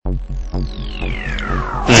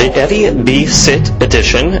The Eddie B. Sit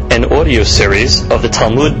edition and audio series of the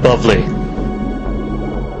Talmud Bavli.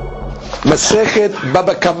 Masechet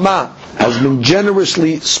Baba Kamma has been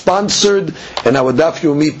generously sponsored in our Daf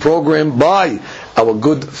Yomi program by our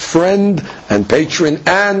good friend and patron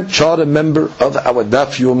and charter member of our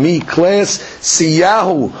Daf Yomi class,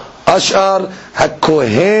 Siyahu Ashar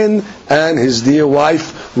HaKohen, and his dear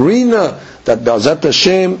wife Rina, that B'ezrat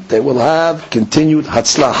Hashem they will have continued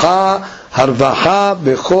Hatzlacha, Harvaha,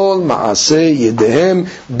 Bechol, Ma'aseh, Yedehem,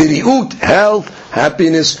 Biriut, health,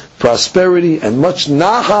 happiness, prosperity, and much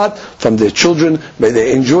Nahat from their children. May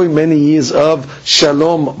they enjoy many years of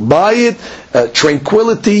Shalom Bayit,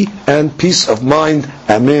 tranquility, and peace of mind.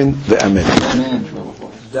 Amen ve'amen.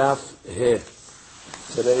 Daf He.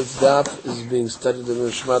 Today's Daf is being studied in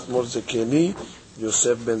Nishmat Morzekeni,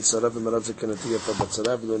 Yosef ben Sarah v'Marav Zekenati Yafa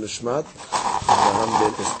Batzara v'lo Nishmat Abraham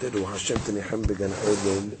ben Esther u'Hashem Tenichem began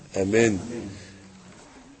Eden. Amen.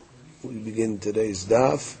 We begin today's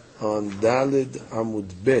Daf on Dalid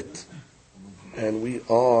Amud Bet, and we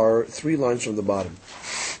are 3 lines from the bottom.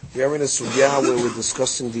 We are in a sugya where we're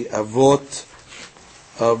discussing the avot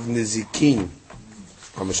of Nizikin.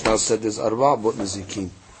 Our Mishnah said there's arba avot Nizikin.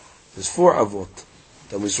 There's 4 avot.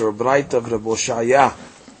 Then we saw a bright of Rabbi Shaya.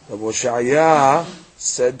 Rabbi Shaya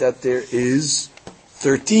said that there is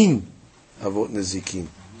 13 avot Nizikin.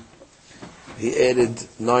 He added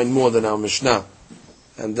 9 more than our Mishnah.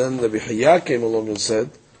 And then Rabbi Chaya came along and said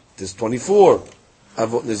there's 24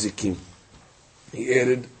 avot Nizikin. He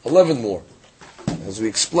added 11 more. As we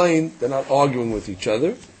explained, they're not arguing with each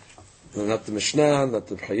other. They're not the Mishnah, not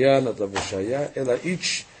the Chaya, not the Rabbi Shaya.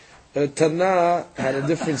 Each Tana had a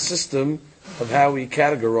different system of how he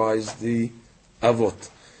categorized the avot.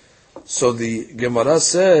 So the Gemara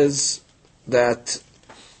says that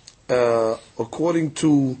according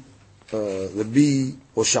to the B.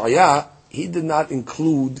 Oshaya, he did not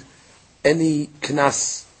include any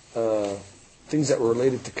knas, things that were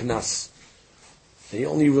related to knas. He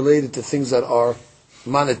only related to things that are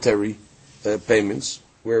monetary payments,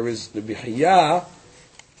 whereas the Bihiyah,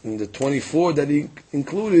 in the 24 that he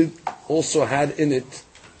included, also had in it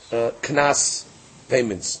knas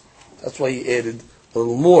payments. That's why he added a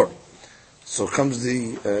little more. So comes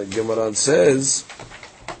the Gemara and says,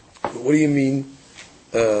 what do you mean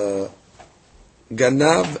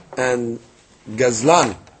Ganav and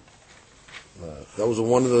Gazlan? That was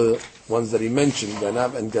one of the ones that he mentioned,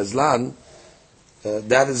 Ganav and Gazlan.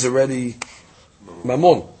 That is already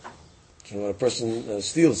Mammon. So when a person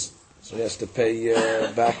steals, so he has to pay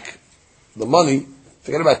back the money.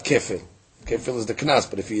 Forget about Kefil. Kefil is the Knas,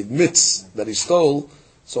 but if he admits that he stole,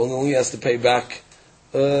 so only he has to pay back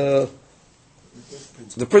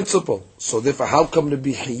the principal. So therefore, how come the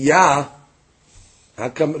Bihiyah, how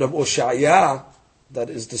come Rabbi Oshaya, that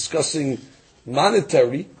is discussing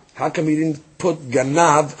monetary, how come he didn't put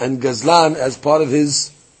Ganav and Gazlan as part of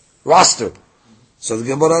his roster? So the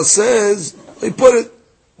Gemara says, he put it,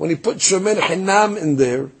 when he put Shomer Hinam in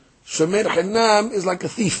there, Shomer Hinam is like a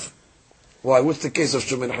thief. Why? What's the case of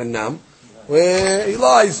Shomer Hinam? Where he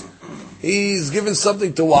lies. He's given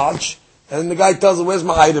something to watch, and the guy tells him, where's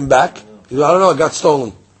my item back? He goes, I don't know, it got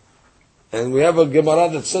stolen. And we have a Gemara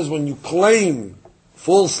that says when you claim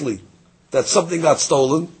falsely that something got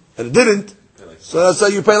stolen, and it didn't, so that's how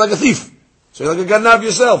you pay like a thief. So you're like a ganav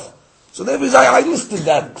yourself. So therefore, I listed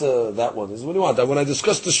that one. What do you want? When I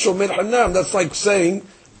discussed the Shomer Hanam, that's like saying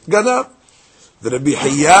ganav. The Rabbi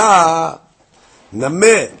Chaya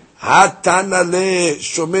nameh hatana le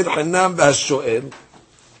Shomer Hanam v'hashoel.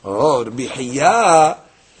 Oh, Rabbi Chaya,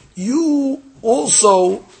 you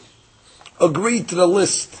also agreed to the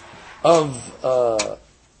list of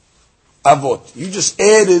avot. You just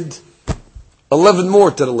added 11 more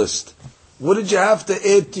to the list. What did you have to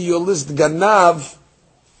add to your list, Ganav?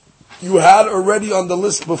 You had already on the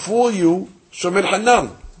list before you Shomer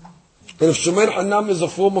Hanam. And if Shomer Hanam is a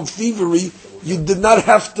form of thievery, you did not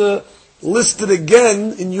have to list it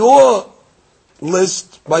again in your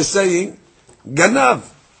list by saying Ganav.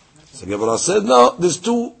 So Gemara said, no, there's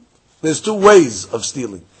two ways of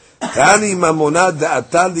stealing. Tani mamonad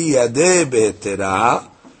da'atali yadeh be'etera,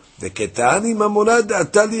 ve'ketani mamonad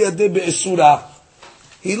da'atali yadeh be'esura.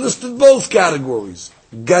 He listed both categories.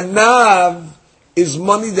 Ganav is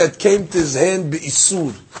money that came to his hand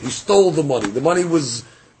be'isur. He stole the money. The money was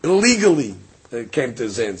illegally came to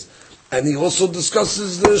his hands. And he also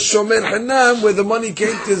discusses the Shomer Hanam, where the money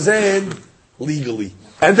came to his hand legally.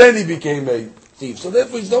 And then he became a thief. So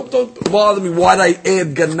therefore, don't bother me why I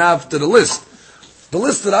add Ganav to the list. The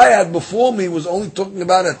list that I had before me was only talking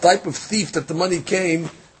about a type of thief that the money came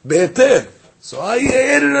be'eter. So I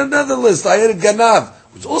added another list. I added Ganav.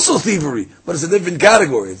 It's also thievery, but it's a different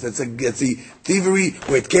category. It's the thievery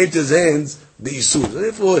where it came to his hands, the Isur. So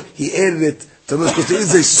therefore, he added it to this because there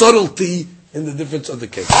is a subtlety in the difference of the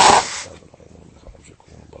case.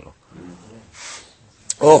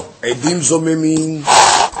 Oh, Edim Zomimim.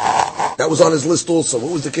 That was on his list also.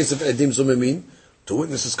 What was the case of Edim Zomimim? Two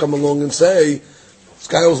witnesses come along and say, this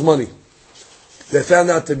guy owes money. They found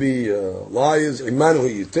out to be liars.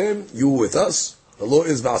 Imanu Yitim, you with us. The law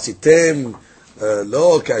is Vasitem.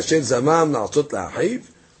 Lo kasher zamam na'asut la'achiv,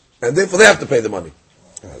 and therefore they have to pay the money.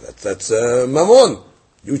 That's mamon.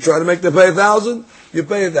 You try to make them pay 1,000, you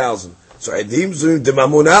pay 1,000. So edim zum de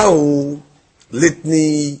mamonahu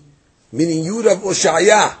litni, meaning you Rav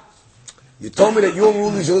Oshaya. You told me that your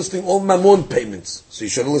rule is you're listing all mamon payments, so you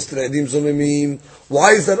should have listed edim zumimim.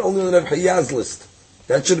 Why is that only on Rav Hiya's list?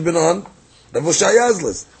 That should have been on Rav Oshaya's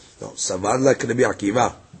list. No, savar la Rabbi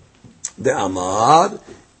Akiva de Amar.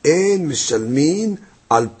 En mishalmin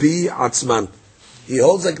al pi atzman. He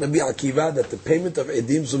holds like Rabbi Akiva that the payment of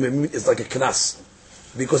edim zumimim is like a knas,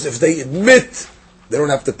 because if they admit, they don't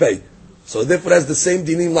have to pay. So therefore, it has the same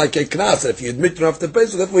dinim like a knas. If you admit, you don't have to pay.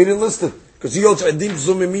 So that's why he didn't list it, because he holds edim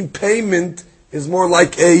zumimim payment is more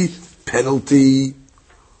like a penalty,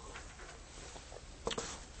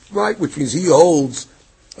 right? Which means he holds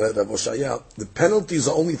the penalties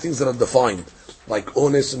are only things that are defined. Like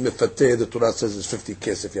ones and mifateh, the Torah says is 50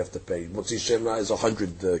 kes if you have to pay. Motzi shemra is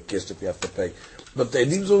 100 kes if you have to pay. But the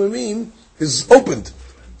edim zomimim is opened,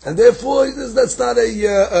 and therefore that's not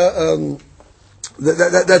a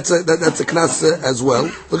that's a knas as well.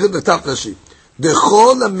 Look at the top Rashi.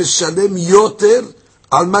 Dechol mishalem yoter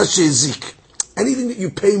al ma shezik. Anything that you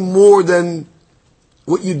pay more than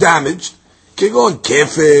what you damaged, can go on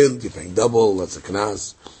kefil. You're paying double. That's a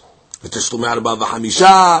knas. V'teshlume arba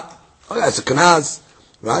v'hamisha. Oh, that's a knas,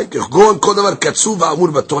 right? K'chgon kol davar katsu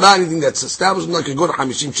v'amur b'Torah, anything that's established, like k'chgon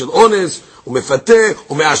 50 shel ones, u'mefateh,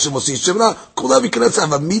 u'me'ah shel mosi shemra, kulav yiknas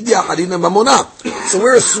avamidia harina mamona. So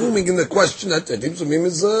we're assuming in the question that edim zumim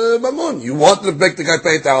is mamon. You want to make the guy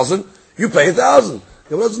pay 1,000, you pay 1,000.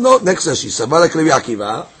 Let's note next Rashi. Savar Rabbi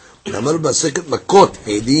Akiva, namar b'seket makot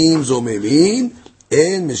edim zumim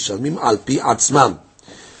en mishalmim al pi atzmam.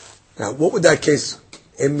 Now, what would that case?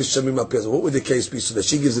 What would the case be? So that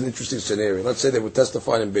she gives an interesting scenario. Let's say they were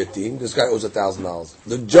testifying in Beit Din. This guy owes $1,000.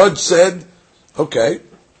 The judge said, "Okay,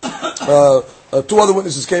 2 other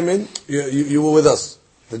witnesses came in. You were with us."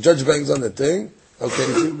 The judge bangs on the thing. Okay,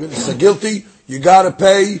 if you're guilty, you got to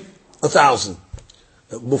pay 1,000.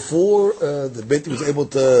 Before the Beit Din was able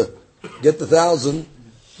to get the 1,000,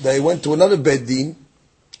 they went to another Beit Din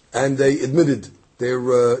and they admitted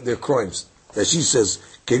their crimes. That she says,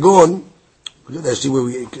 "Kegon."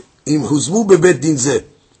 Actually,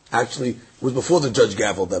 it was before the judge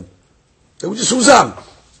gavelled them. They were just huzam.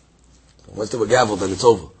 Once they were gavelled, then it's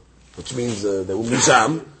over. Which means they were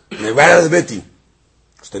huzam, and they ran out of the beti.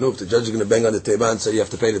 Because they know if the judge is going to bang on the table and say you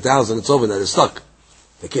have to pay the 1,000, it's over. Now they're stuck.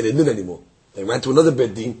 They can't admit anymore. They ran to another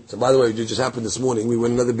beit din. So by the way, it just happened this morning. We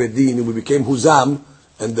went to another beit din and we became huzam,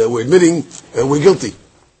 and we're admitting we're guilty.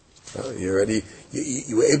 You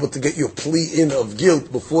were able to get your plea in of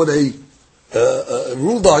guilt before they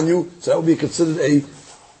ruled on you, so that would be considered a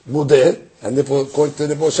modeh, and therefore, according to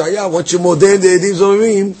the Boshaya, once you modeh the edim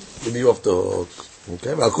zomimim, you'll be off the hook.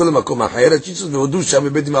 Okay? והכל למקום אחר, הצ'יצוס, והודו שם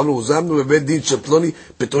בבית דין אמרו, הוזמנו בבית דין של פלוני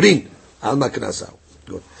פטורין, על מה כנסה.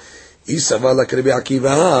 היא סבר לה כרבי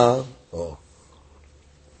עקיבא,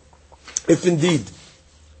 if indeed,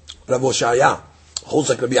 Rav Oshaya holds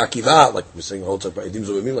like Rabbi Akiva, like we're saying holds like edim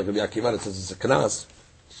zomimim, like Rabbi Akiva, that says it's a knas,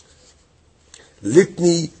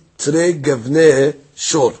 litni Tre Gavne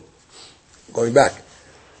Shor. Going back,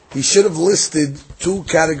 he should have listed 2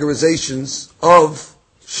 categorizations of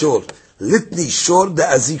Shor. Litni Shor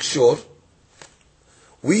da Azik Shor.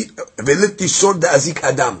 Velitni Shor da Azik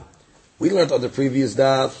Adam. We learned on the previous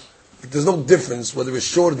daf, there's no difference whether a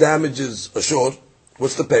Shor damages a Shor,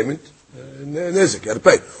 what's the payment? Nezik, you have to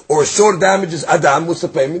pay. Or a Shor damages Adam, what's the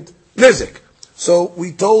payment? Nezik. So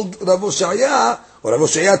we told Rav Oshaya, or Rav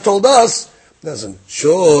Oshaya told us, doesn't.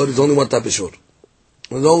 Shor is only one type of shor.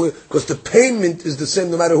 Because the payment is the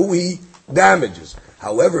same no matter who he damages.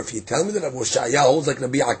 However, if you tell me that Rav Oshaya holds like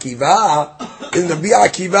Rabbi Akiva, in Rabbi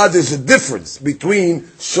Akiva there's a difference between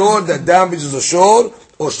shor that damages a shor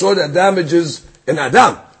or shor that damages an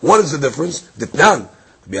adam. What is the difference? Ditnan.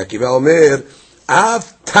 Rabbi Akiva Omer,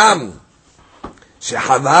 Av tam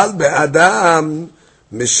shehaval be'adam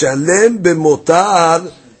mishalem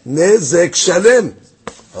bemotar nezek shalem.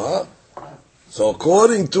 So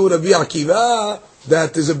according to Rabbi Akiva,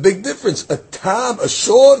 that is a big difference. A tam, a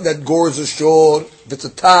shor that gores a shor, if it's a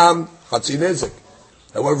tam, chatzi nezek.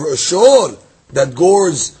 However, a shor that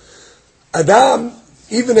gores Adam,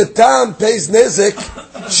 even a Tam pays Nezek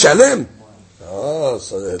Shalem. Oh,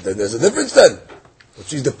 so there's a difference then.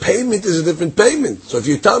 Which is the payment is a different payment. So if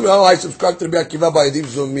you tell me, oh, I subscribe to Rabbi Akiva by Adim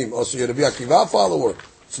Zumim, also you're a Rabbi Akiva follower,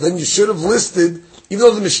 so then you should have listed, even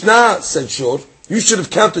though the Mishnah said short, you should have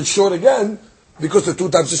counted short again, because the two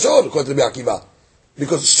times of short, according to Rabbi Akiva.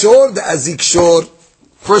 Because short, the Azik short,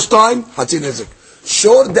 first time, Hatzi Nezek.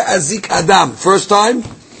 Short, the Azik Adam, first time,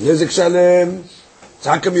 Nezek Shalem. So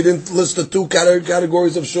how come you didn't list the two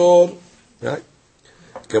categories of short? Right?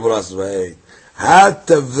 Gemara says, wait.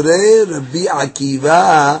 Hatavre Rabbi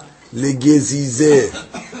Akiva legezizeh.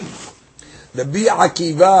 Rabbi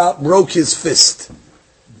Akiva broke his fist,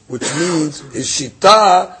 which means his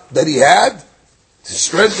shita that he had, his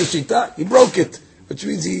strength of shita, he broke it, which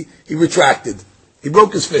means he retracted. He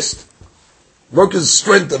broke his fist. Broke his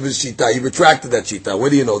strength of his shita. He retracted that shita. Where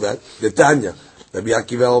do you know that? Netanya. Rabbi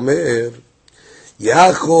Akiva Omer,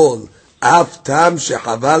 Yachol af tam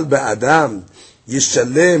shechaval be'adam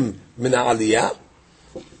yishalem min ha'aliyah.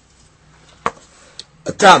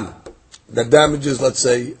 A tam that damages, let's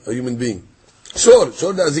say, a human being. Sure, the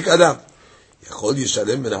azik adam. Yachol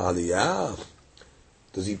yishalem min ha'aliyah.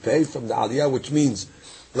 Does he pay from the aliyah? Which means,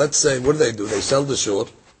 let's say, what do? They sell the shore,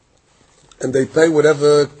 and they pay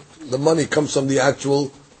whatever the money comes from the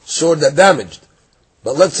actual shore that damaged.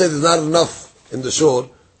 But let's say there's not enough in the shore.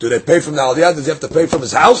 Do they pay from the aliyah? Does he have to pay from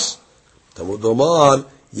his house? Talmud Omar,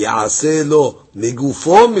 Ya'aseh lo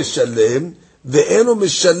migufo mishalem ve'eno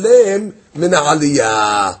mishalem min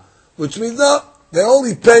aliyah. Which means, no, they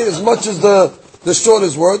only pay as much as the shore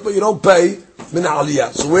is worth, but you don't pay min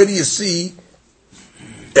aliyah. So where do you see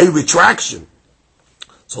a retraction?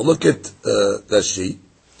 So look at that sheet.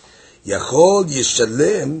 Yachol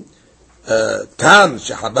yishalem tam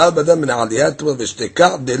shehabal badam min aliyah tuma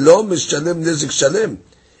v'shtekah delo mishalem nezik shalem.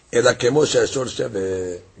 Exactly.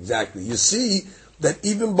 You see that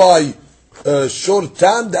even by short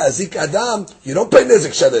tam, the azik adam, you don't pay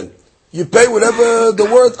nezik shalem. You pay whatever the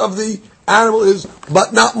worth of the animal is,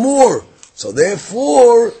 but not more. So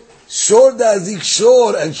therefore, short the azik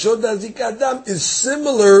short and short the azik adam is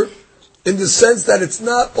similar in the sense that it's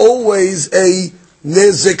not always a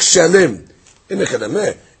nezik shalem. In the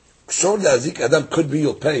kadameh, short the azik adam could be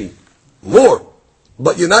you'll pay more,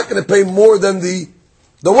 but you're not going to pay more than the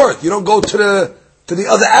worth. You don't go to the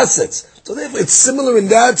other assets. So therefore, it's similar in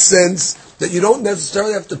that sense that you don't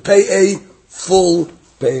necessarily have to pay a full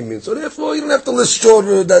payment. So therefore, you don't have to list short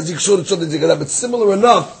that zik short and zik adam. It's similar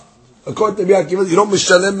enough, according to Rabbi Akiva. You don't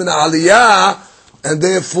mishalem min aliyah, and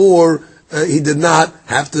therefore he did not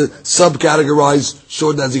have to subcategorize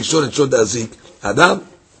short that zik short and short that zik adam.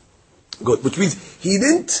 Good, which means he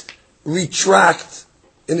didn't retract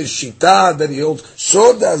in his shita that he holds,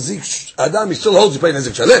 so the azik adam, he still holds you pay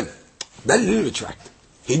nezik shalem. That he didn't retract.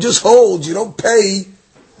 He just holds you don't pay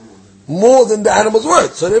more than the animal's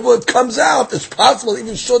worth. So therefore it comes out, it's possible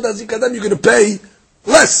even short the azik adam you're going to pay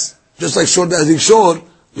less. Just like short the azik short,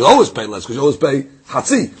 you always pay less because you always pay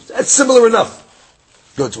hatzi. That's similar enough.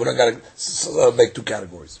 Good, so we're not going to make two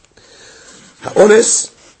categories.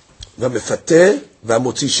 Ha'ones, v'mefateh,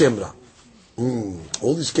 v'motzi shemra.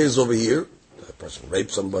 All these cases over here, a person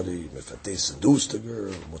raped somebody, mefateh seduced a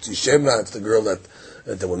girl, motzi shemra, it's the girl that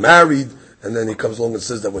they were married, and then he comes along and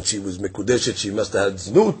says that when she was mikudeshet, she must have had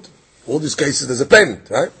znut. All these cases, there's a payment,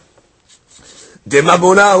 right?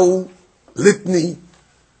 Demabonahu litni.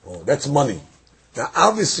 Oh, that's money. Now,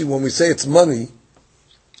 obviously, when we say it's money,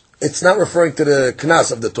 it's not referring to the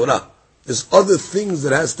knas of the Torah. There's other things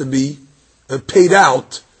that has to be paid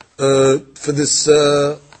out for this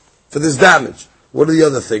damage. What are the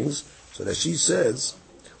other things? So that she says,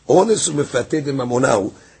 "Ones umefateh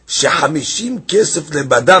demabonahu sh50 kesef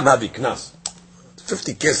lebadav havi knas."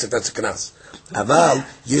 50 kesef, that's a knas. אבל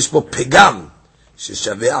יש פה פגם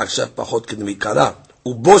ששווה עכשיו פחות כמקרה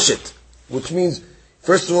ובושת, which means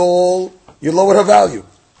first of all you lower her value.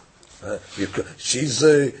 She's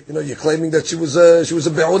you're claiming that she was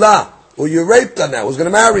a be'ula, or you raped her now, who's going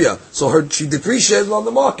to marry her, so she depreciates on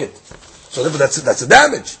the market, so that's a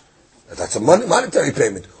damage, that's a monetary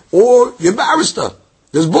payment. Or you embarrassed her,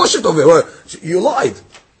 there's bullshit over here, you lied,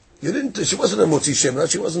 she wasn't a motzi shemra,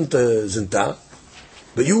 she wasn't a zinta,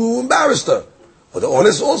 but you embarrassed her. But the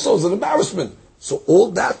honest also is an embarrassment. So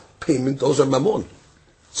all that payment, those are mammon.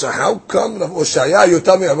 So how come Rav Oshaya, you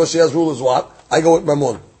tell me Rav Oshaya's rule is what? I go with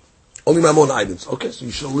mammon. Only mammon items. Okay, so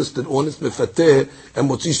you should have listed honest, mefateh, and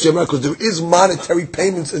motzi shemra, because there is monetary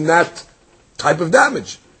payments in that type of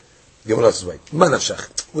damage. Give it us way. Manafshach.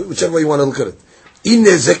 Whichever way you want to look at it. In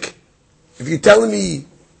nezek, if you're telling me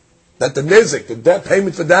that the nezek, the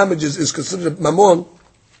payment for damages is considered mammon,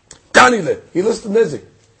 Tanile. He listed nezek.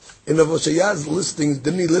 In Rav Oshaya's listings,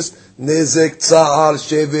 didn't he list nezek, tza'ar,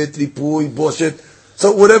 shevet, ripui, boshet?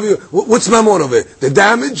 So whatever. What's mamon over it? The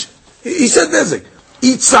damage. He said nezek.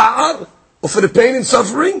 Eat tza'ar, or for the pain and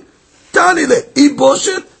suffering. Tanile. Eat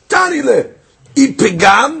boshet. Tanile. Eat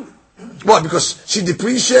pigam. Why? Because she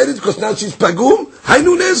depreciated. Because now she's pagum.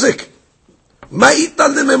 Hainu nezek.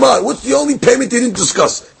 What's the only payment he didn't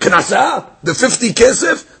discuss? Knasa, the 50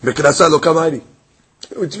 kesef, Knasa lo kamayri.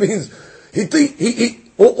 Which means,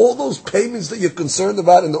 all those payments that you're concerned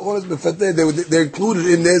about in the orders befete, they're included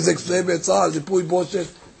in nezek, shebet, tzar, zipui, boshet.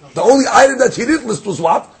 The only item that he didn't list was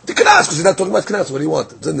what? The knas, because he's not talking about knas. What do you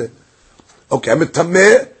want? It's in there. Okay,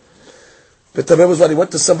 mitameh. Mitameh was what? He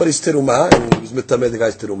went to somebody's terumah, and he was mitameh the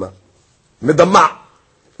guy's terumah. Midamah.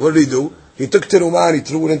 What did he do? He took terumah and he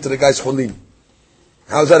threw it into the guy's cholim.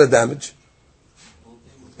 How's that a damage?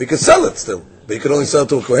 We could sell it still, but you could only sell it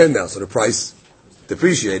to a kohen now, so the price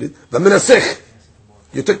depreciated. But minasech,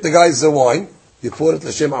 you took the guy's wine, you poured it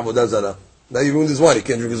l'shem avodah zarah. Now you ruined his wine; he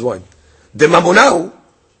can't drink his wine. De mamonahu,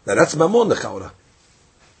 now that's mamon nechaura.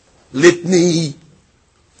 Litni,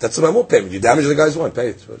 that's a mamon payment. You damage the guy's wine, pay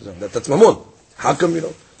it. That's mamon. How come you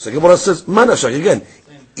know? So Gemara says manashak again.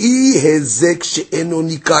 I hezek she'eno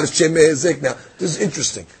nikar shem hezek. Now this is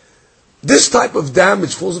interesting. This type of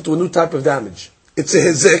damage falls into a new type of damage. It's a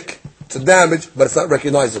hezek, it's a damage, but it's not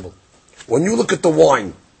recognizable. When you look at the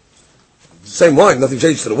wine, same wine, nothing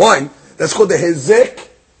changed to the wine, that's called the hezek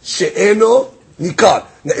she'eno nikar.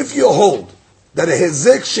 Now if you hold that a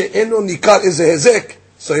hezek she'eno nikar is a hezek,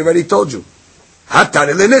 so he already told you. Hatan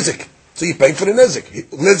ele nezek. So you're paying for the nezek.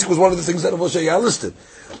 Nezek was one of the things that Moshe Yah listed.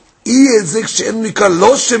 I hezek she'eno nikar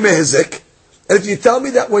lo sheme hezek. And if you tell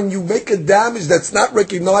me that when you make a damage that's not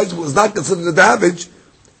recognizable, is not considered a damage,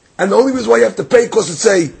 and the only reason why you have to pay because it's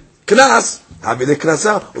a knas, havile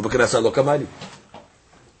knasa, or knasa lo kamari.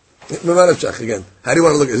 Again, how do you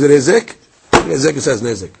want to look? Is it hezek? Hezek, it says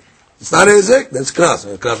nezek. It's not hezek, then it's knas.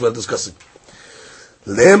 Knas we're discussing.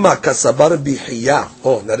 Lema kasabar bihiya.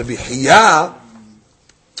 Oh, now the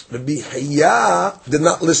bihiya did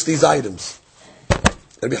not list these items.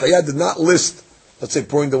 The bihiya did not list, let's say,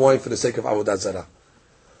 pouring the wine for the sake of avodah zarah.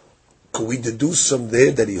 Could we deduce from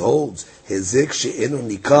there that he holds hezek she'enu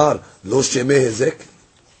nikar lo sheme hezek?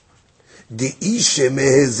 Di'i sheme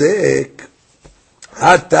hezek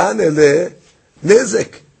hatan ele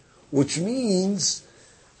nezek, which means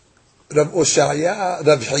Rav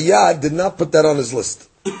Hiya did not put that on his list,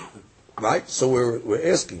 right? So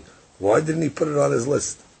we're asking, why didn't he put it on his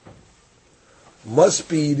list? Must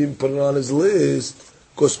be he didn't put it on his list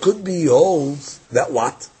because could be he holds that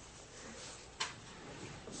what?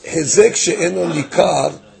 Hezek she'eno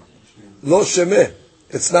nikar lo shemeh.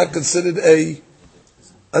 It's not considered a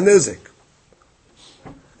nezek.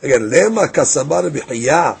 Again, lema kasabar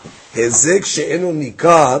bihiya hezek she'eno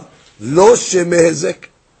nikar lo shemeh hezek.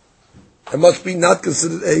 It must be not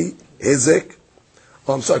considered a hezek.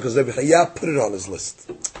 Oh, I'm sorry, because Rabbi Hiya put it on his list.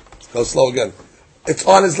 Go slow again. It's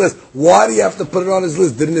on his list. Why do you have to put it on his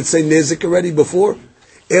list? Didn't it say nezek already before?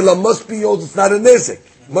 Ela must be yours. It's not a nezek.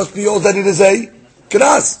 Must be yours that it is a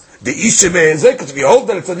knas. The isheme hezek. Because if you hold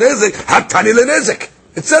that it's a nezek, hatani le nezek.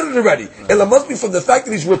 It said it already. Ela must be from the fact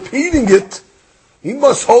that he's repeating it. He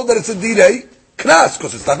must hold that it's indeed a knas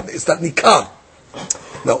because it's not nikam.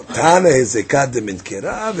 No, Tana hezekah de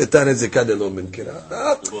minkira, v'tana hezekah de lo minkira.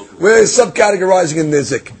 We're subcategorizing in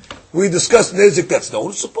nezik. We discussed nezik that's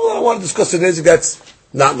noticeable. I don't want to discuss a nezik that's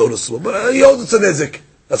not noticeable. But he holds it's a nezik.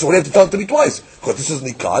 That's why we have to tell it to me twice. Because this is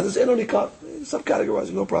nikah, this ain't no nikah.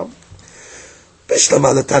 Subcategorizing, no problem.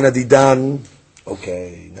 Bishlama l'tana didan.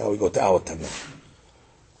 Okay, now we go to our Tana.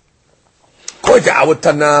 According to our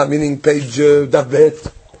Tana, meaning page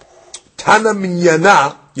Davet, Tana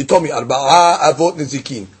minyana. You told me arba'a avot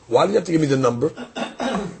nezikin. Why do you have to give me the number?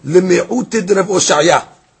 Leme'utid Rav Oshaya,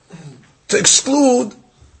 to exclude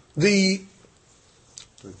the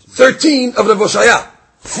 13 of Rav Oshaya.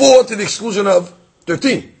 4 to the exclusion of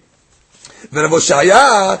 13. Rav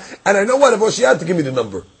Oshaya, and I know why Rav Oshaya had to give me the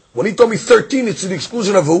number. When he told me 13, it's to the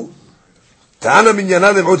exclusion of who? Ta'ana min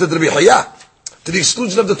yana leme'utid Rabbi Hiya, to the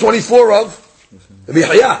exclusion of the 24 of Rabbi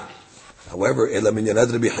Hiya. However, ela min yana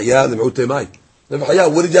Rabbi Hiya leme'utid mai.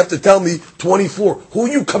 What did you have to tell me? 24. Who are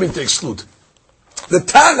you coming to exclude? The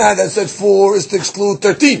Tana that said 4 is to exclude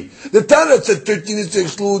 13. The Tana that said 13 is to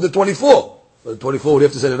exclude the 24. But the 24, what do you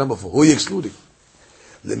have to say the number for? Who are you excluding?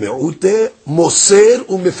 Leme'ute moser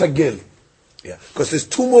u'mefagel. Yeah, because there's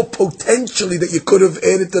 2 more potentially that you could have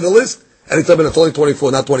added to the list, and it's only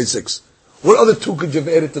 24, not 26. What other 2 could you have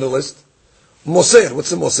added to the list? Moser. What's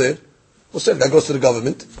the moser? Moser, that goes to the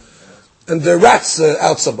government. And the rats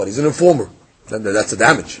out somebody. He's an informer. Then that's a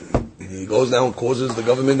damage. He goes now and causes the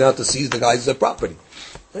government now to seize the guy's property.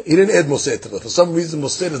 He didn't add Moser to it. For some reason,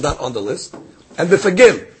 Moser is not on the list. And the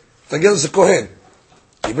Fagil is a Kohen.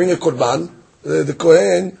 You bring a Korban, the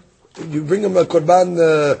Kohen, you bring him a Korban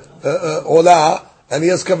Olah, and he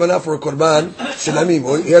has Kavanah for a Korban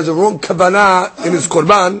Shilamim. He has a wrong Kavanah in his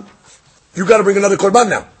Korban, you got to bring another Korban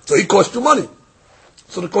now. So he cost you money.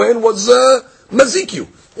 So the Kohen was Mazik you.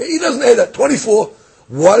 He doesn't add that. 24.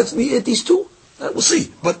 Why doesn't he add these two? We'll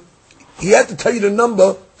see. But he had to tell you the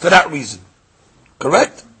number for that reason.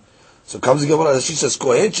 Correct? So comes the Gemara, she says,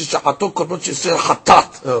 Kohen, she says,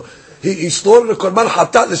 Hatat. He slaughtered the Korban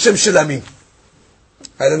Hatat, the Shem Shilamim.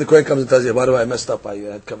 And then the Kohen comes and tells you, by the way, I messed up. I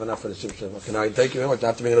had Kavanah for the Shem Shilamim. Okay, now thank you very much. I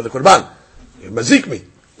have to bring another Korban. You mazik me.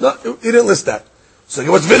 No, he didn't list that. So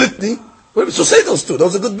what's Vilitni? So say those two.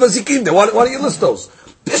 Those are good mazikim. Why don't you list those?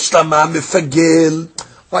 Pishlama mifagil.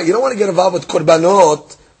 Right, you don't want to get involved with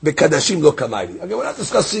korbanot bekadashim lo kamayri. Okay, we're not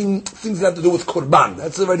discussing things that have to do with korban.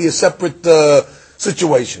 That's already a separate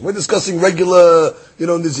situation. We're discussing regular,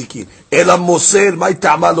 nizikin. Ela moser may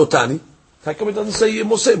ta'ama lotani. How come it doesn't say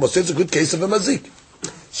moser? Moser is a good case of a mazik.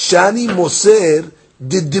 Shani moser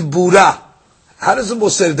didibura. How does a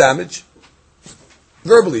moser damage?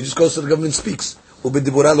 Verbally, it just goes to the government speaks.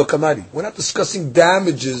 Ubidibura lo kamari. We're not discussing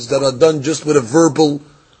damages that are done just with a verbal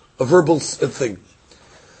thing.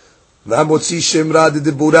 Motzi shemra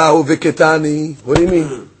didiburahu viketani. What do you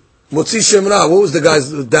mean? Motzi shemra. What was the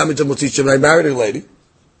guy's damage of Motzi shemra? He married a lady.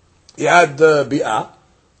 He had bi'ah.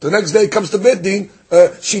 The next day he comes to Beddin.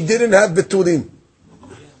 She didn't have betulim.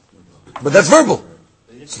 But that's verbal.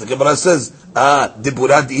 So the Gemara says,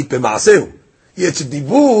 dibura di'it b'ma'asehu. It's a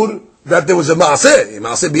dibur that there was a ma'aseh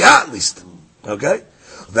bi'ah at least. Okay?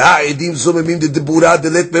 Va'edim zomemim dibura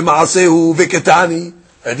di'it b'ma'asehu viketani.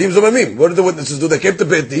 Edim zomemim. What did the witnesses do? They came to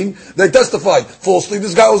Beit Din. They testified falsely.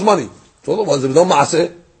 This guy owes money. So there was no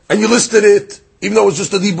maaseh, and you listed it, even though it was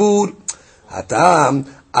just a dibur. Hatam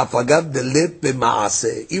afagav delet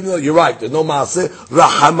b'maaseh. Even though you're right, there's no maaseh.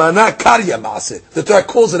 Rahamana karya maaseh. The Torah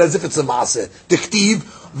calls it as if it's a maaseh. Diktiv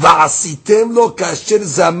va'asitem lo kasher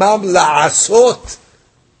zamam la'asot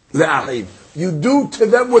le'achim. You do to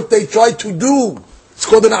them what they try to do. It's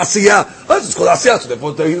called an asiyah. It's called asiyah. So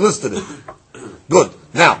therefore they listed it. Good.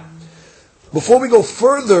 Now, before we go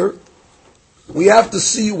further, we have to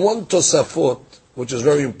see one Tosafot, which is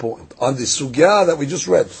very important, on the Sugya that we just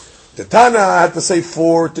read. The Tana had to say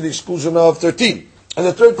 4 to the exclusion of 13, and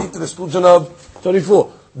the 13 to the exclusion of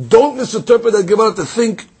 24. Don't misinterpret that Gemara to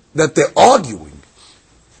think that they're arguing.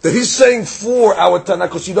 That he's saying 4 our Tana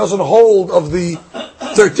because he doesn't hold of the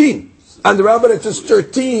 13. And the rabbi that says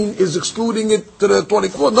 13 is excluding it to the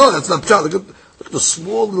 24. No, that's not true. Look at the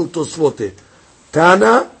small little Tosafot there.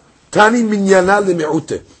 Tani minyana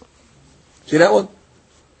leme'ute. See that one?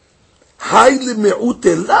 Hay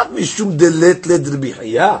leme'ute lav mishum delet led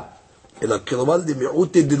rebihaya. Ela kilomal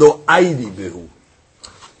leme'ute dilo ayri behu.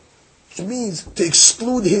 It means to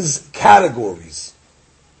exclude his categories.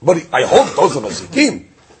 But I hope those are mazikim.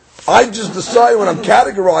 I just decide when I'm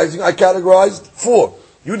categorizing, I categorized 4.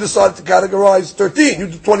 You decided to categorize 13. You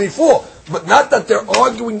do 24. But not that they're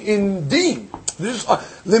arguing in deen.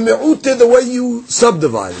 The way you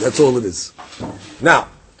subdivide, that's all it is. Now,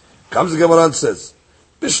 comes the Gemara and says,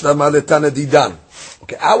 Bishlama letana didan.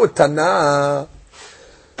 Okay, our Tana,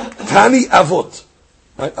 Tani Avot.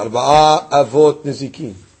 Right? Arba'a Avot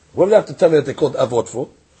Nizikin. What do they have to tell me that they called Avot for?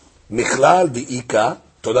 Michlal Bi'ika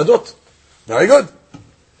Toladot. Very good.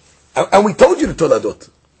 And we told you the Toladot.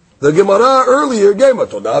 The Gemara earlier gave a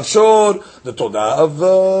Todah of Shor, the Todah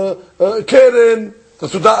of Keren, the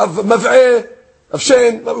Todah of Mav'eh, of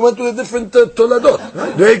Shein. We went to the different Toladot.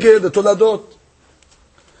 Right? The Toladot.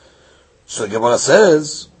 So the Gemara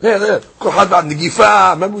says,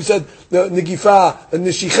 Negifa. Remember we said Negifa and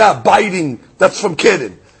Neshicha, biting, that's from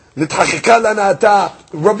Keren. Nitchachika lanata,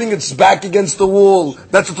 rubbing its back against the wall,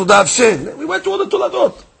 that's a Todah of Shein. We went to all the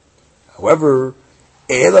Toladot. However,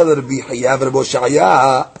 Ela Rabbi Haya v'Rabbi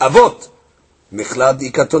Shaya Avot Michlad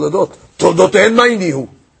Ika Toladot Toladot en ma'inihu.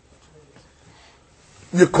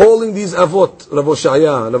 You're calling these Avot Rabbi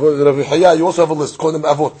Shaya, Rabbi Haya. You also have a list. Call them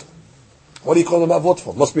Avot. What do you call them Avot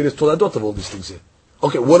for? Must be the Toladot of all these things here.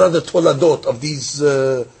 Okay, what are the Toladot of these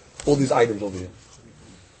all these items over here?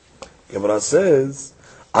 Gemara says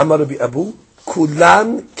Amar Rabbi Abu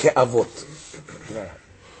Kulan ke'Avot.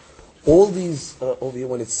 All these over here,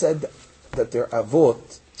 when it said that they're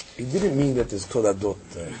avot, he didn't mean that there's toladot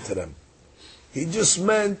to them. He just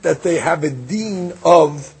meant that they have a deen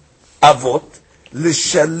of avot,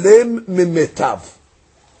 l'shalem mimetav,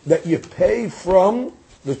 that you pay from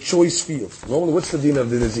the choice field. Normally, what's the deen of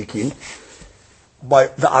the nizikin? By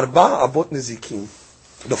the arba avot nizikin,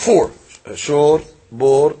 the 4, shor,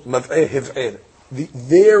 bor, maf'eh, hif'eh.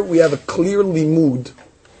 There we have a clear limud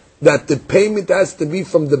that the payment has to be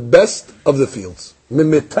from the best of the fields.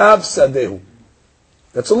 Mimitav sadehu.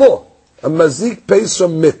 That's a law. A mazik pays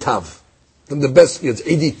from mitav, from the best fields,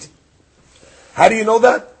 edit. How do you know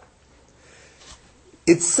that?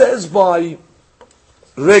 It says by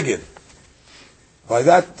regel, by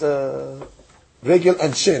that regel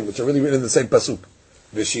and shin, which are really written in the same pasuk.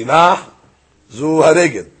 V'shilah zu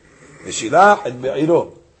haregel. V'shilah et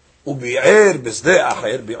be'iro. U'bi'er b'sdei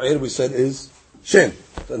acher. Bi'er we said is shin.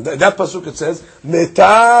 In that pasuk it says,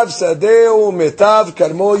 metav sadeu metav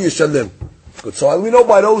karmo yishalem. Good. So we know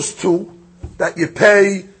by those two that you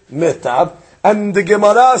pay metav. And the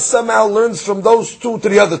Gemara somehow learns from those two to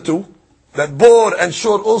the other two that bor and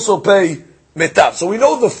shor also pay metav. So we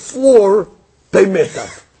know the four pay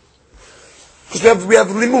metav. Because we have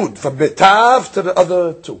limud from metav to the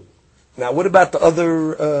other two. Now what about the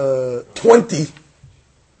other 20?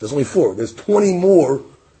 There's only 4. There's 20 more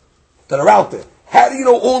that are out there. How do you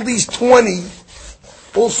know all these 20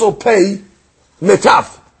 also pay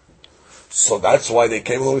metav? So that's why they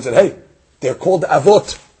came along and said, hey, they're called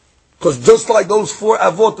avot. Because just like those 4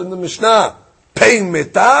 avot in the Mishnah paying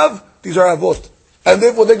metav, these are avot. And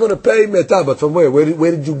therefore they're going to pay metav. But from where?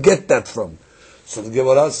 Where did you get that from? So the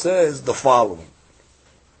Gemara says the following.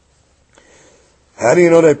 How do you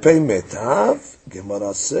know they pay metav?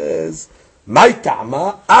 Gemara says, "My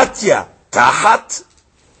ta'ama atya tahat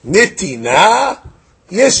netina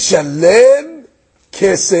yeshalem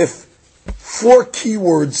kesef." 4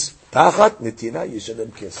 keywords. Tahat netina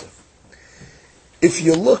yeshalem kesef. If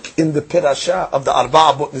you look in the Perashah of the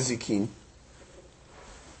Arba'a Bot Nizikin,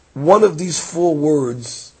 one of these 4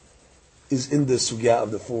 words is in the Sugya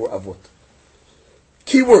of the 4 Avot.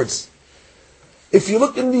 Keywords. If you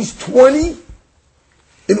look in these 20,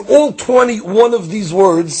 in all 20, one of these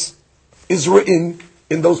words is written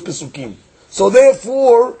in those Pesukim. So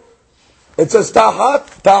therefore, it says Tahat,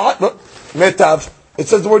 Metav. It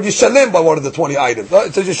says the word Yishalem by one of the 20 items.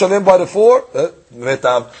 It says Yishalem by the 4,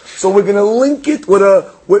 Metav. So we're going to link it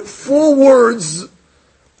with 4 words,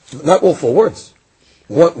 not all 4 words.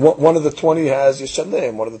 One of the 20 has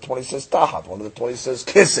Yishalem, one of the 20 says Tahat, one of the 20 says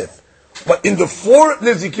Kesef. But in the 4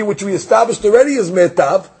 Nizikim, which we established already as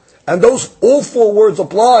Metav, and those all 4 words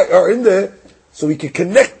are in there, so we can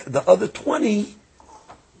connect the other 20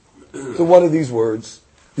 to one of these words.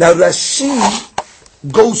 Now Rashi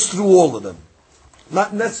goes through all of them.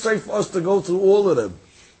 Not necessary for us to go through all of them.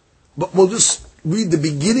 But we'll just read the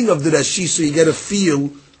beginning of the Rashi so you get a feel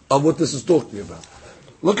of what this is talking about.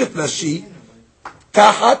 Look at Rashi.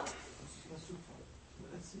 Tahat.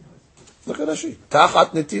 Look at Rashi.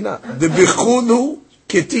 Tahat netina. The bichunu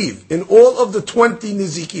ketiv. In all of the 20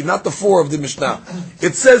 niziki, not the 4 of the Mishnah.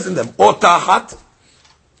 It says in them, O tahat.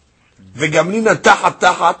 Vegamnina tahat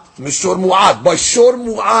tahat. Mishor mu'ad. By shor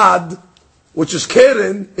mu'ad, which is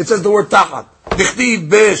keren, it says the word tahat. Dichtiv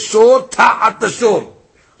be shor tahat the shor.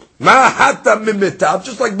 Ma hatta min metav.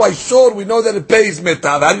 Just like by shor, we know that it pays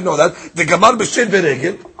metav. How do you know that? The gamar b'shin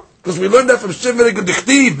v'regel. Because we learned that from shin v'regel.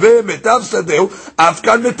 Dichtiv be metav sadeu.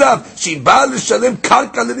 Afkan metav. Shin ba l'shalem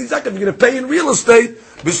karka l'nizak. If you're going to pay in real estate,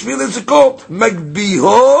 b'shvil iziko,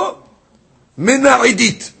 magbiho min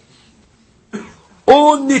ha'idit.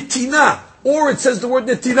 O netina. Or it says the word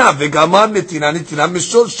netina. Vegamar netina, netina.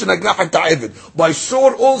 Mishor shenagach et ha'evid. By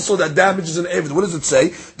shor also that damages an evid. What does it say?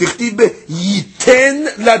 Dichtiv be yiten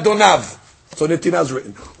ladonav. So netina is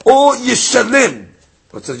written. O yishalem.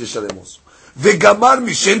 What says yishalem also? Vegamar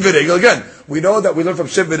mishen v'regel. Again, we know that we learn from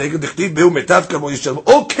shen v'regel. Dichtiv behu metav kamo yishalem.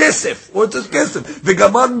 O kesef. Or it says kesef.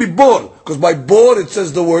 Vegamar mibor. Because by bor it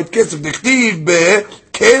says the word kesef. Dichtiv be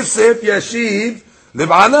kesef yashiv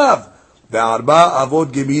leb'anav. All the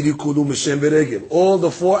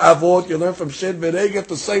 4 avot you learn from shen v'regel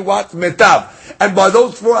to say what? Metav. And by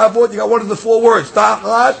those 4 avot you got one of the 4 words.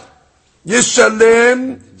 Tahat,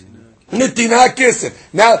 Yishalem, Netina Kesef.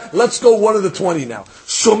 Now let's go one of the 20 now.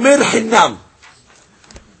 Shomer Hinam.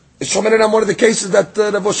 Is Shomer Hinam one of the cases that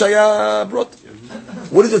Rav Oshaya brought?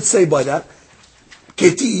 What does it say by that?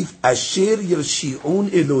 Ketiv Asher Yershi'un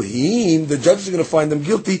Elohim. The judges are going to find them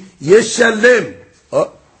guilty. Yishalem.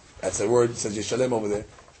 That's the word, it says Yishalem over there.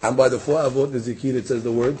 And by the 4 avot Nizikir, it says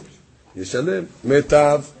the word Yishalem,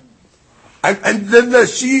 Metav. And then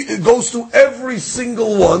she goes through every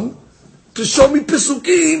single one to show me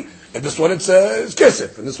Pesukim. And this one it says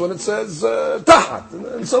Kesef, and this one it says Tahat,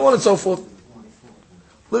 and so on and so forth.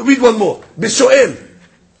 Let's read one more. Beshoel.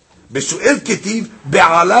 Beshoel Ketiv,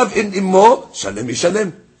 Be'alav in Immo, Shalem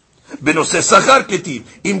Yishalem. Benose Sachar Ketiv,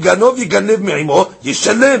 Im Ganov Yiganev Me'imo,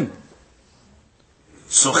 Yishalem.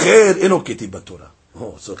 Socher eno ketib b'Torah.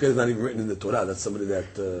 Oh, so is not even written in the Torah. That's somebody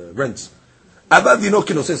that rents. Abad dino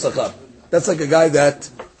kinose sachar. That's like a guy that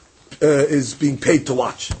is being paid to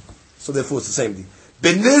watch. So therefore it's the same thing.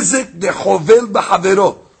 Benezek dechovel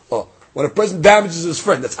b'havero. Oh, when a person damages his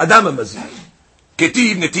friend, that's adam ha'mazir.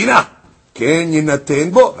 Ketiv netina. Ken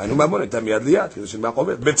yinaten bo. Anu mamon etam yad liyad. Kedushin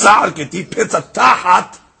ba'chovel. Betzar ketiv petza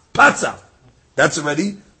tahat patza. That's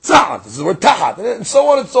already tahat. This is the word tahat. And so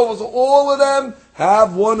on and so forth. So all of them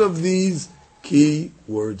have one of these key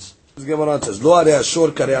words. The Gemara says, Lo arei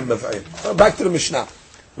ashor karei maf'il. Back to the Mishnah.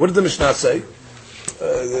 What did the Mishnah say?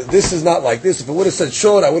 This is not like this. If it would have said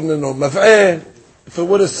shor, I wouldn't have known maf'il. If it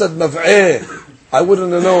would have said maf'il, I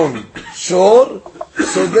wouldn't have known shor.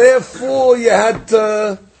 So therefore, you had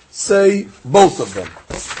to say both of them,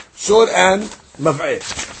 shor and maf'il.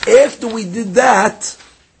 After we did that,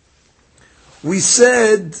 we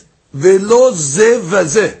said velo ze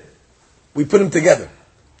vazeh. We put them together.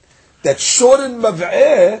 That shor and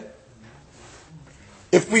maf'il.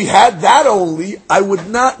 If we had that only, I would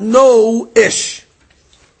not know ish.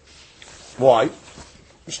 Why?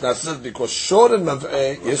 Mishnah says because shor and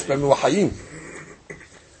mav'eh yesh b'hem hayim.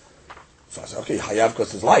 So I said, okay, hayav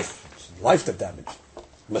because it's life. It's life that damaged.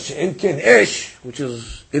 Mashi'in ken ish, which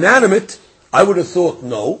is inanimate, I would have thought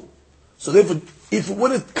no. So therefore, if it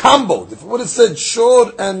would have comboed, if it would have said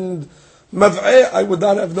shor and mav'eh, I would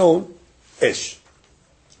not have known ish.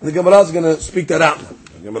 The Gemara is going to speak that out now.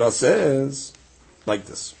 The Gemara says like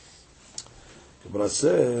this. Gemara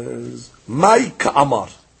says, "Mai ka'amar,"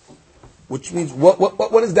 which means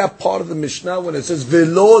what is that part of the Mishnah when it says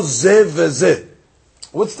velo ze veze?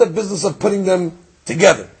 What's the business of putting them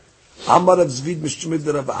together? Amar of Zvid Mishmid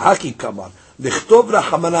Rav Haki Kamar Lichtov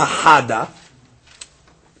Rachamana Hada.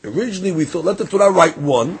 Originally we thought let the Torah write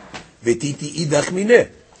one, vetiti idach mineh.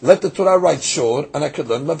 Let the Torah write shor and I could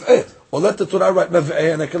learn mav'eh. Or let the Torah write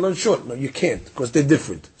mav'eh and I can learn shor. No, you can't, because they're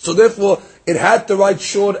different. So therefore, it had to write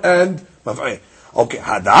shor and mav'eh. Okay,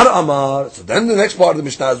 hadar amar. So then the next part of the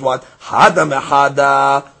Mishnah is what? Hada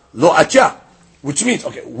mehada lo atya. Which means,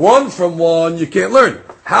 okay, one from one you can't learn.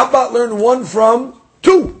 How about learn one from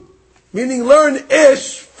two? Meaning learn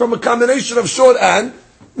ish from a combination of shor and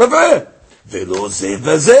mav'eh. Velo ze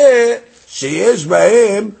vazeh sheyesh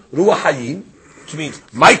b'hem ruach hayim. Which means,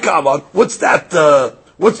 Maika Amar, what's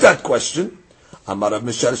that question? Amar of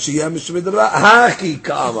Mishar Shiyah Mishmid Haki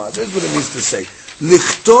Ka'amar. That's what it means to say.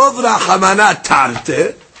 Lichtov Rachamana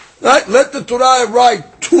Tarte. Right? Let the Torah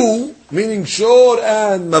write two, meaning shor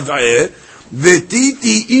and mav'eh.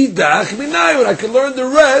 Vetiti idach minayur. I can learn the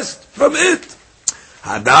rest from it.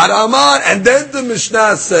 Hadar Amar. And then the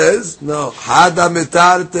Mishnah says, no, Hada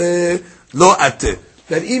Metarte Lo Ate.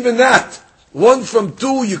 That even that, one from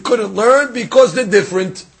two you couldn't learn because they're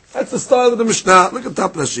different. That's the style of the Mishnah. Look at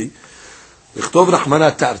top Rashi. Lichtov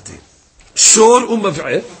Rachmana Tarti. Shor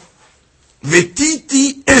umav'eh.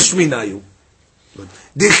 Vetiti esh minayu.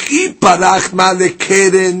 Dechi parach ma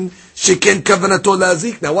lekeren sheken kavanato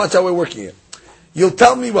lazik. Now watch how we're working here. You'll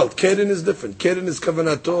tell me, well, keren is different. Keren is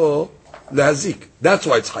kavanato lazik. That's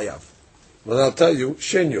why it's hayav. But I'll tell you,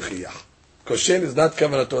 shen yuchiyah. Because shen is not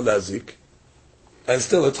kavanato lazik. And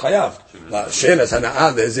still it's chayav. Shen is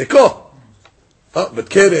hana'ah ve'ezeko. But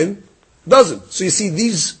keren doesn't. So you see,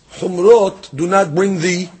 these humrot do not bring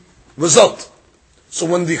the result. So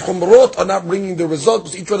when the humrot are not bringing the result,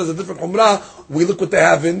 because each one has a different humrah, we look what they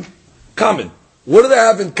have in common. What do they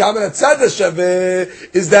have in common at Tzad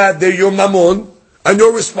HaShaveh is that they're your mamon, and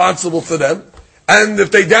you're responsible for them. And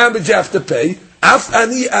if they damage, you have to pay. Af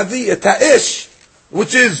ani avi eta'ish.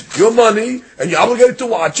 Which is your money, and you're obligated to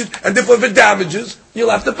watch it, and therefore if it damages, you'll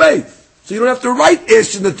have to pay. So you don't have to write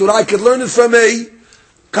ish in the Torah. I could learn it from a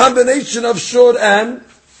combination of shor and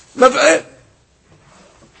maf'eh.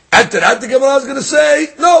 And to that, the Gemara is going to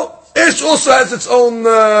say, no, ish also has its own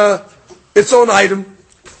item.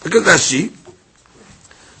 Because that's she.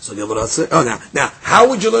 So the Gemara says, now, how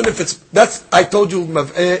would you learn if I told you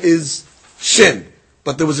maf'eh is shin,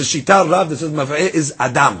 but there was a shita Rav that says maf'eh is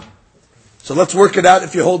adam. So let's work it out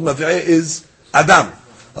if you hold maf'eh is adam.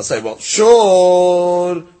 I'll say, well,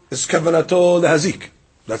 shor is kavanato lehazik.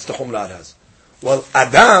 That's the humrah it has. Well,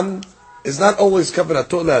 adam is not always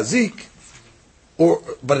kavanato lehazik,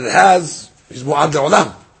 but it has, he's mu'ad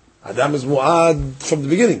le'olam. Adam is mu'ad from the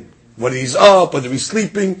beginning. Whether he's up, whether he's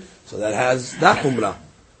sleeping, so that has that humrah.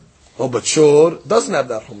 Oh, but shor doesn't have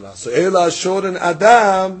that humrah. So ela, shor and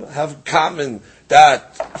adam have common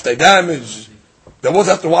that if they damage, they both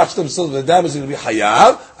have to watch themselves. The damage is going to be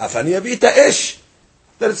hayav. Afani abita ish.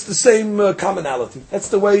 That it's the same commonality. That's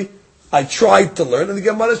the way I tried to learn. And the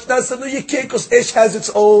Gemara said, no, you can't, because ish has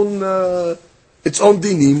its own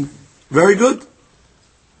dinim. Very good.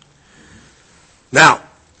 Now,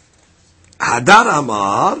 Hadar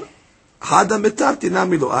Amar, Hada Metarti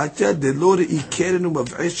Namilu Atya, Delore Ikeren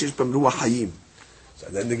Umaveshish Bamruah Hayim. So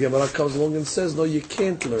then the Gemara comes along and says, no, you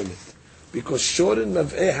can't learn it. Because Shor and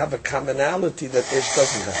Mav'eh have a commonality that Ish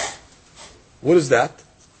doesn't have. What is that?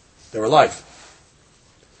 They're alive.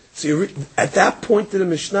 So at that point in the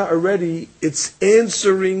Mishnah already, it's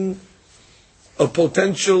answering a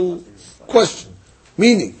potential question.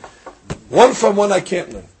 Meaning, one from one I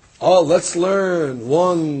can't learn. Oh, let's learn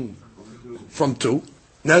one from two.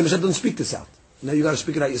 Now the Mishnah doesn't speak this out. Now you got to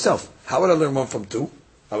speak it out yourself. How would I learn one from two?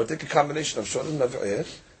 I would take a combination of Shor and Mav'eh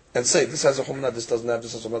and say, this has a Humna, this doesn't have,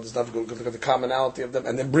 this has a Humna, this doesn't have, look at the commonality of them,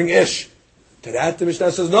 and then bring Ish. To that the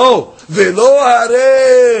Mishnah says, no. Velo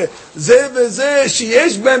hare ze veze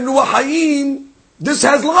sheyesh ben ruach hayim. This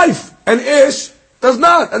has life, and Ish does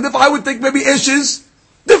not. And if I would think maybe Ish is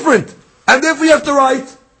different, and therefore you have to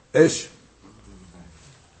write Ish.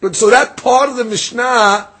 But so that part of the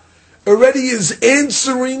Mishnah already is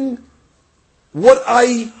answering what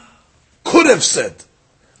I could have said.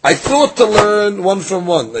 I thought to learn one from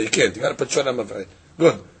one. No, you can't. You got to put Shor Mav'eh.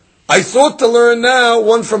 Good. I thought to learn now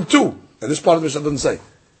one from two. And this part of the Mishnah doesn't say.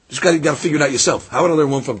 You got to figure it out yourself. How would I learn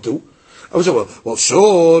one from two? I would say, well,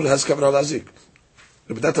 Shor has Kavanah Lazik.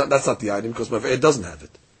 But that's not the item because Mav'eh doesn't have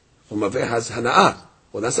it. Well, Mav'eh has Hana'ah.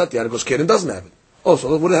 Well, that's not the item because Keren doesn't have it. Oh, so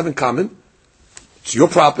what do they have in common? It's your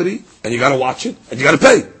property, and you got to watch it, and you got to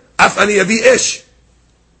pay. Af ani yavi ish.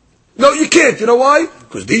 No, you can't. You know why?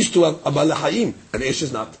 Because these two are Abal Hayim, and Ish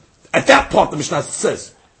is not. At that part, the Mishnah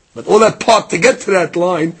says. But all that part to get to that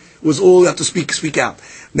line was all you have to speak out.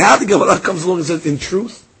 Now the Gemara comes along and says, in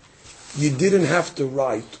truth, you didn't have to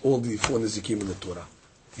write all the four Nizikim in the Torah.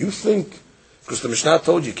 You think, because the Mishnah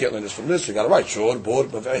told you can't learn this from this, you got to write Shor, Bor,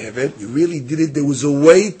 Mav'eh, Hevet. You really did it. There was a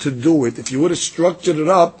way to do it. If you would have structured it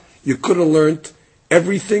up, you could have learned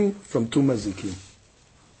everything from two Mazikim.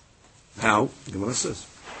 How? The Gemara says,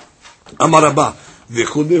 Amar Rabba,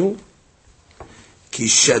 V'chudehu, Ki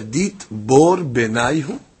Shadit Bor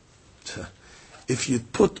Benayhu. If you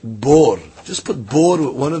put bor, just put bor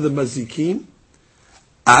with one of the mazikim,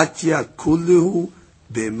 atya kulluhu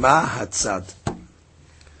bema hatzad.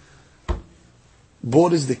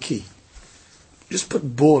 Bor is the key. Just put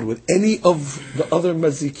bor with any of the other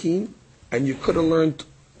mazikim, and you could have learned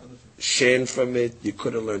shen from it, you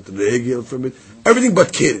could have learned regel from it, everything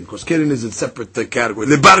but keren, because keren is a separate category.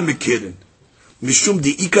 Lebar mikeren. Mishum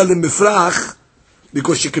di ika lemifrach,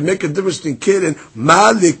 because you can make a difference between keren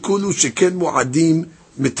ma lekulu sheken mu'adim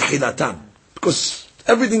mitchilatan. Because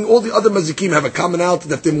everything, all the other mazikim have a commonality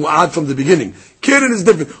that they're mu'ad from the beginning. Keren is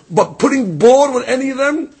different, but putting bor with any of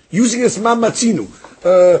them, using ismam matzinu.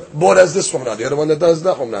 Bor has this one, the other one that does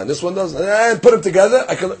that one, and this one does, and put them together.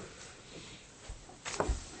 I can.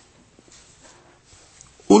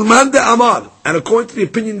 Ulman de Amar, and according to the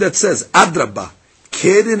opinion that says Adraba,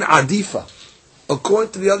 keren adifa.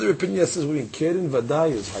 According to the other opinion that says, Keren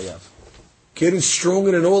Vadai is Hayav. Keren is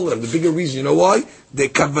stronger than all of them. The bigger reason, you know why? De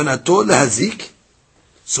Kavanato Lehazik.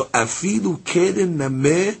 So Afilu Keren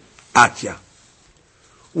Nameh Atya.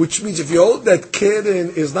 Which means if you hold that Keren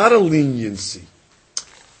is not a leniency,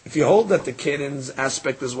 if you hold that the Keren's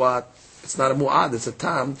aspect is what? It's not a mu'ad, it's a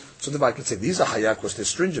tam. So then I can say, these are Hayav because they're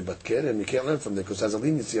stringent, but Keren, you can't learn from them because it has a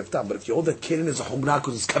leniency of tam. But if you hold that Keren is a humrah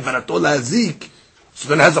because it's Kavanato Lehazik, so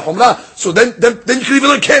then it has a Humrah. So then you can even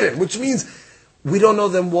learn Keren, which means we don't know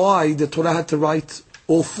then why the Torah had to write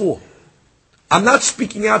all four. I'm not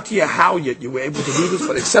speaking out to you how yet you were able to do this,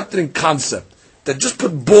 but accept it in concept. That just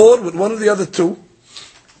put Bor with one of the other two,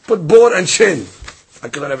 put Bor and Shen. I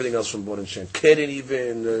can learn everything else from Bor and Shen. Keren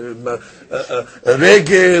even,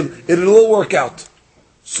 Regel, it'll all work out.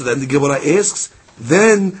 So then the Gemara asks,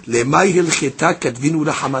 then, Lemay Hilcheta Katvinu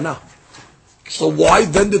Rahamana. So why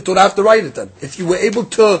then did Torah have to write it then? If you were able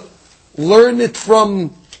to learn it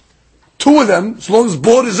from two of them, as long as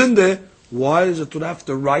Bor is in there, why does the Torah have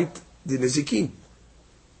to write the Nizikim?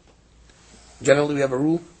 Generally we have a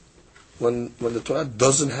rule, when the Torah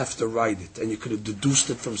doesn't have to write it, and you could have deduced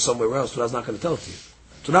it from somewhere else, Torah's not going to tell it to you.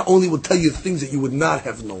 Torah only will tell you things that you would not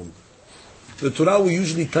have known. The Torah will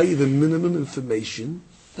usually tell you the minimum information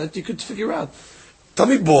that you could figure out. Tell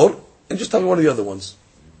me Bor, and just tell me one of the other ones.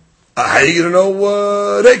 How are you going to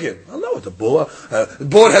know Regel? I know what the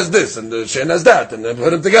Bor has this, and the Shen has that, and they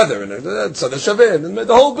put them together, and so the Shaveh, and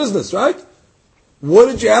the whole business, right? What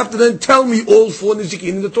did you have to then tell me all four Nizikim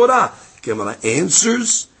in the Torah? Gemara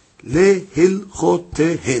answers,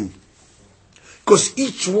 Lehilchotehen. Because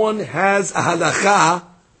each one has a halacha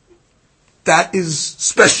that is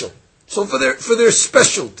special. So for their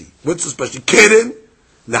specialty, what's the specialty? Keren,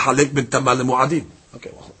 lehalek ben tamal lemu'adim.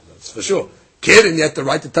 Okay, well, that's for sure. Keren, you have to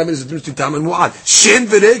write the time is the difference between tam and mu'ad. Shen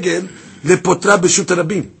v'regel lepotra b'shut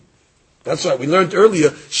harabim. That's right. We learned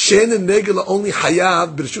earlier, shen and regel are only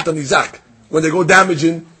hayav b'shut hanizak when they go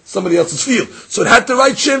damaging somebody else's field. So it had to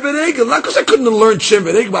write shen v'regel, not because I couldn't have learned shen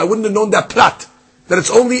v'regel, but I wouldn't have known that prat, that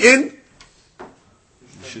it's only in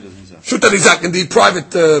shut hanizak, in the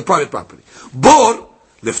private property. Bor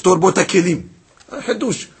leftor bota kelim.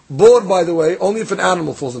 Hadush. Bor, by the way, only if an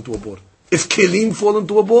animal falls into a bor. If kelim fall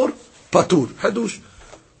into a bor, patur. Hadush.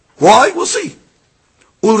 Why? We'll see.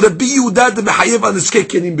 Ul Rabbi Yehuda de mehayev an iskei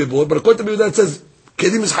kelim bebor. But according to Rabbi Yehuda, it says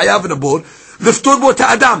kelim is hayav in a bor. Leftor bo ta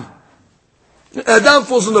adam. Adam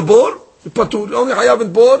falls in the bor, patur. Only hayav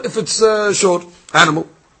in bor if it's short animal.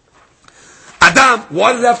 Adam.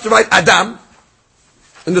 Why did I have to write Adam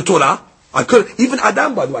in the Torah? I could even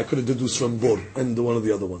Adam, by the way, I could have deduced from bor and one of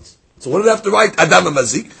the other ones. So what did I have to write? Adam and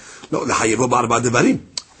Mazik? No, lehayevo barba devarim.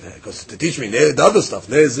 Because to teach me the other stuff,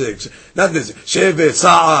 nezik, not nezik, shevet,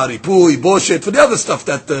 sa'ar, ripui, boshet, for the other stuff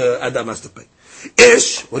that Adam has to pay.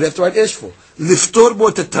 Ish, what do you have to write ish for? Liftor bo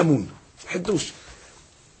tamun. Hadush.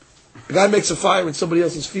 A guy makes a fire in somebody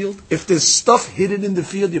else's field. If there's stuff hidden in the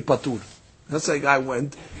field, you're patur. That's like a guy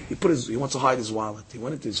went, he wants to hide his wallet. He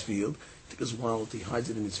went into his field, took his wallet, he hides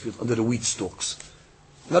it in his field under the wheat stalks.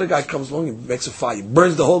 Another guy comes along and makes a fire, he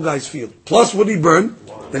burns the whole guy's field. Plus, what did he burn?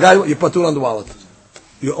 The guy, you patur on the wallet.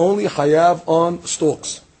 You only hayav on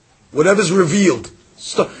stalks. Whatever's revealed.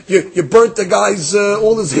 You burnt the guy's,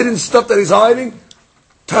 all his hidden stuff that he's hiding.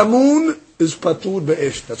 Tamun is patur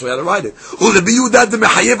be'esh. That's why I had to write it. Rabbi Yehuda de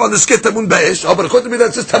mehayev on the skit tamun be'esh. Oh, but according to me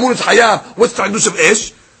that says tamun is hayav. What's the hadush of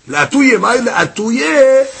esh? La'atuye mai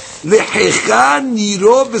la'atuye lehecha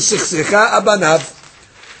niro v'sichsecha abanav.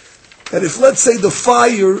 And if, let's say, the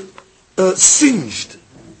fire singed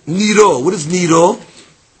Nero, what is Nero?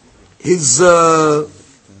 His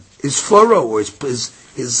furrow or his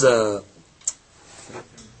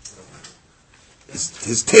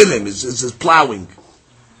telem, his plowing,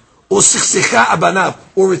 or sichsecha abanav,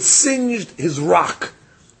 or it singed his rock.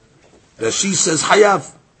 Rashi says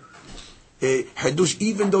hayav. Hadush,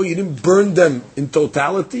 even though you didn't burn them in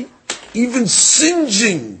totality, even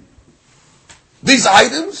singeing these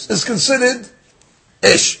items is considered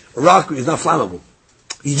ish. Rock is not flammable.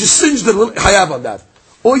 You just singed a little hayav on that.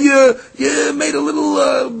 Or you made a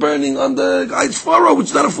little burning on the guy's furrow, which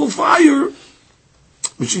is not a full fire,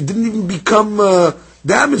 which it didn't even become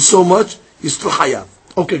damaged so much, you still hayav.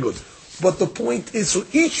 Okay, good. But the point is, so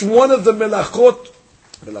each one of the melachot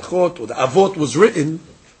or the avot was written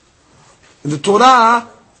in the Torah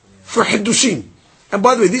for Hiddushim. And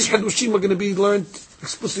by the way, these Hiddushim are going to be learned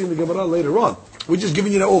explicitly in the Gemara later on. We're just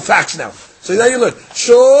giving you the old facts now. So now you learn.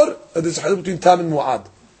 Shor, there's a hadith between Tam and Mu'ad.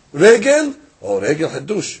 Regel, Regel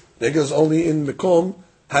Hiddush. Regel is only in Mekom,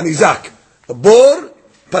 Hanizak. Bor,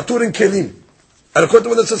 Patur and Kelim. And according to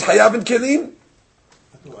what that says, Hayav and Kelim,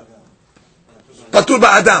 Patur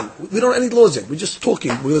ba'adam. We don't have any laws yet. We're just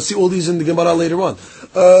talking. We're going to see all these in the Gemara later on.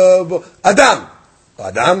 Adam,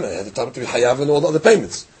 at the time to be Hayav and all the other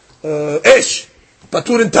payments. Esh,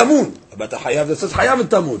 Patur and Tamun. About the Hayav that says Hayav and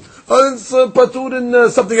Tamun. It's Patur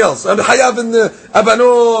and something else. And Hayav and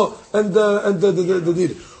Abano and the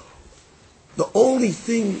deed. The only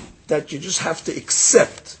thing that you just have to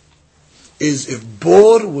accept is if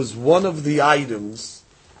Bor was one of the items,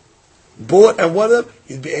 Bor and one of them,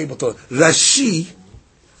 you'd be able to. Rashi,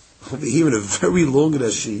 over here in a very long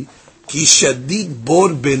Rashi, Ki Shadid Bor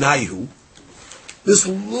Benaihu, this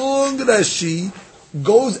long Rashi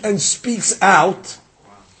goes and speaks out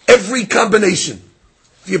every combination.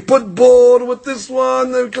 If you put Bor with this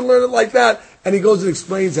one, then you can learn it like that. And he goes and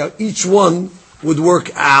explains how each one would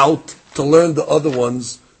work out to learn the other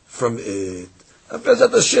ones from it. And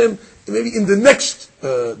Bezat Hashem, maybe in the next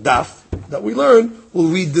daf that we learn, we'll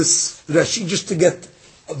read this Rashi just to get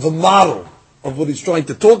the model of what he's trying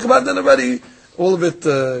to talk about. Then already all of it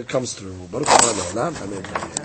comes through.